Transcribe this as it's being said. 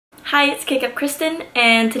Hi, it's Cakeupchristen,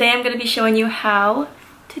 and today I'm going to be showing you how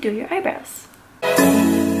to do your eyebrows.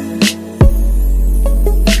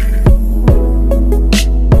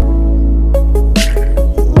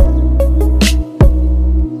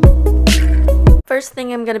 First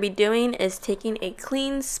thing I'm going to be doing is taking a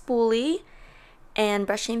clean spoolie and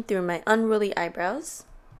brushing through my unruly eyebrows.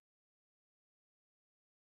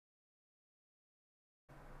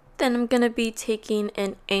 Then I'm going to be taking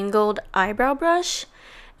an angled eyebrow brush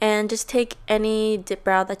and just take any dip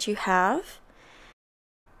brow that you have.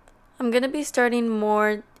 I'm going to be starting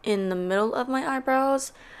more in the middle of my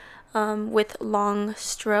eyebrows with long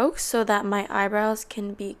strokes so that my eyebrows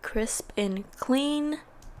can be crisp and clean.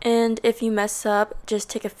 And if you mess up, just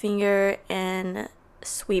take a finger and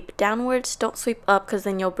sweep downwards. Don't sweep up because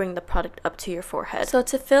then you'll bring the product up to your forehead. So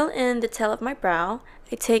to fill in the tail of my brow,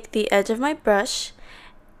 I take the edge of my brush,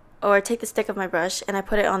 or take the stick of my brush, and I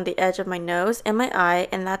put it on the edge of my nose and my eye,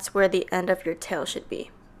 and that's where the end of your tail should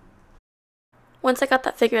be. Once I got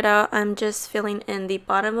that figured out, I'm just filling in the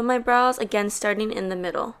bottom of my brows, again starting in the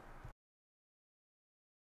middle.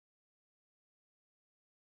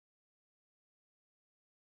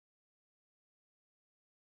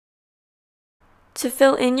 To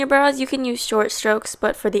fill in your brows, you can use short strokes,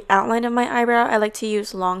 but for the outline of my eyebrow, I like to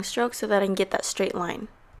use long strokes so that I can get that straight line.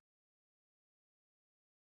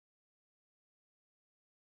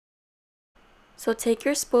 So take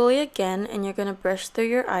your spoolie again, and you're going to brush through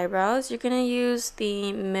your eyebrows. You're going to use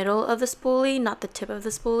the middle of the spoolie, not the tip of the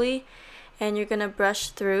spoolie. And you're going to brush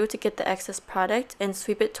through to get the excess product and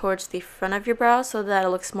sweep it towards the front of your brow so that it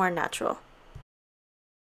looks more natural.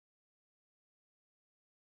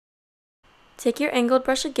 Take your angled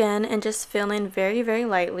brush again and just fill in very, very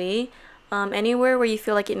lightly, anywhere where you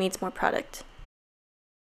feel like it needs more product.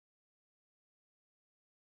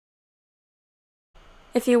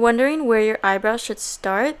 If you're wondering where your eyebrow should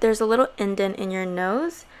start, there's a little indent in your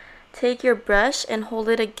nose. Take your brush and hold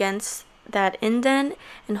it against that indent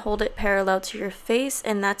and hold it parallel to your face,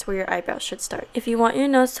 and that's where your eyebrow should start. If you want your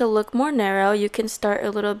nose to look more narrow, you can start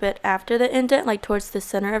a little bit after the indent, like towards the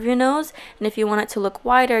center of your nose. And if you want it to look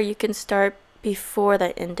wider, you can start before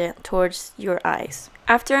that indent towards your eyes.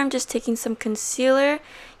 After, I'm just taking some concealer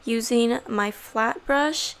using my flat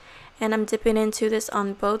brush, and I'm dipping into this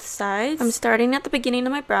on both sides. I'm starting at the beginning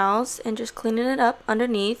of my brows and just cleaning it up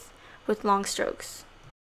underneath with long strokes.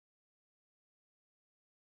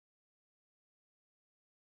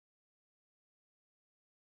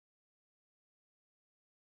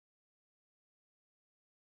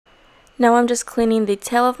 Now I'm just cleaning the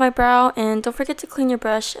tail of my brow, and don't forget to clean your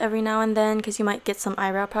brush every now and then because you might get some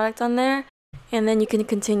eyebrow product on there. And then you can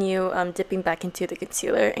continue dipping back into the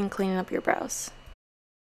concealer and cleaning up your brows.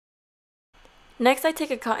 Next, I take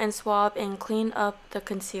a cotton swab and clean up the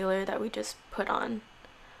concealer that we just put on.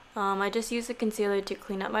 I just use the concealer to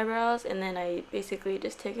clean up my brows, and then I basically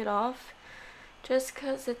just take it off just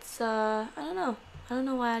because it's, I don't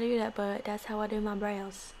know why I do that, but that's how I do my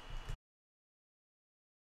brows.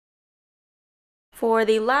 For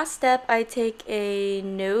the last step, I take a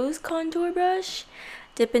nose contour brush,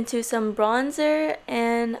 dip into some bronzer,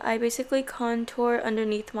 and I basically contour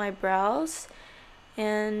underneath my brows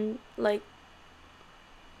and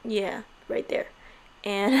yeah, right there,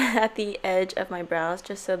 and at the edge of my brows,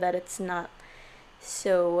 just so that it's not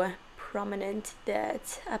so prominent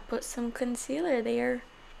that I put some concealer there,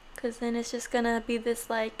 because then it's just gonna be this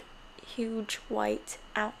like huge white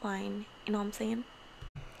outline, you know what I'm saying?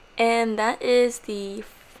 And that is the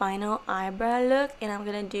final eyebrow look, and I'm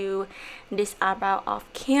gonna do this eyebrow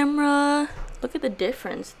off camera. Look at the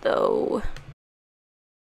difference though.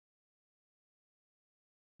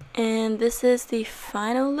 And this is the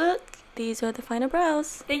final look. These are the final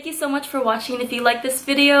brows. Thank you so much for watching. If you like this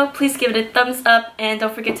video, please give it a thumbs up, and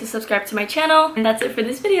don't forget to subscribe to my channel. And that's it for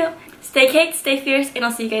this video. Stay caked, stay fierce, and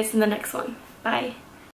I'll see you guys in the next one. Bye.